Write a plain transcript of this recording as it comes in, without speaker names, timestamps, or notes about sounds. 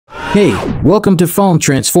Hey, welcome to Phone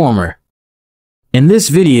Transformer. In this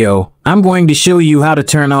video, I'm going to show you how to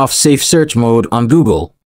turn off safe search mode on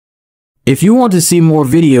Google. If you want to see more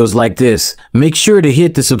videos like this, make sure to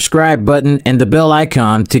hit the subscribe button and the bell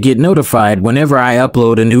icon to get notified whenever I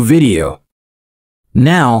upload a new video.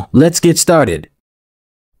 Now, let's get started.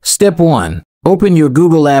 Step 1. Open your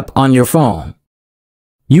Google app on your phone.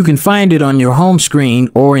 You can find it on your home screen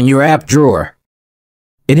or in your app drawer.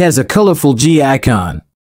 It has a colorful G icon.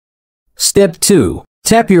 Step 2.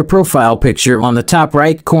 Tap your profile picture on the top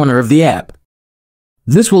right corner of the app.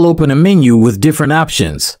 This will open a menu with different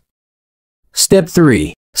options. Step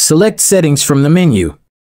 3. Select Settings from the menu.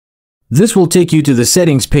 This will take you to the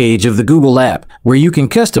settings page of the Google app, where you can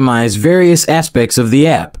customize various aspects of the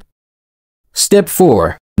app. Step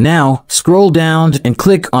 4. Now, scroll down and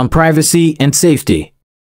click on Privacy and Safety.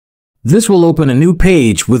 This will open a new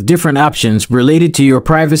page with different options related to your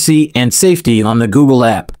privacy and safety on the Google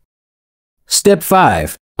app. Step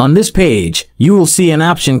 5. On this page, you will see an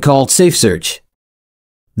option called Safe Search.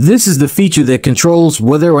 This is the feature that controls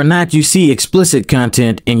whether or not you see explicit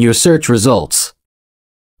content in your search results.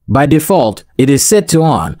 By default, it is set to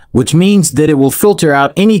on, which means that it will filter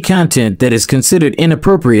out any content that is considered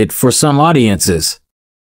inappropriate for some audiences.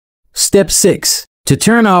 Step 6. To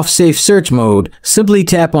turn off Safe Search mode, simply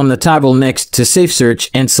tap on the toggle next to Safe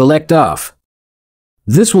Search and select Off.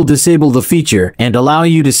 This will disable the feature and allow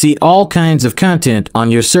you to see all kinds of content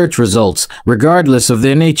on your search results, regardless of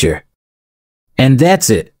their nature. And that's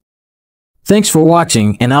it. Thanks for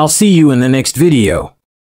watching, and I'll see you in the next video.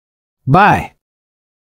 Bye.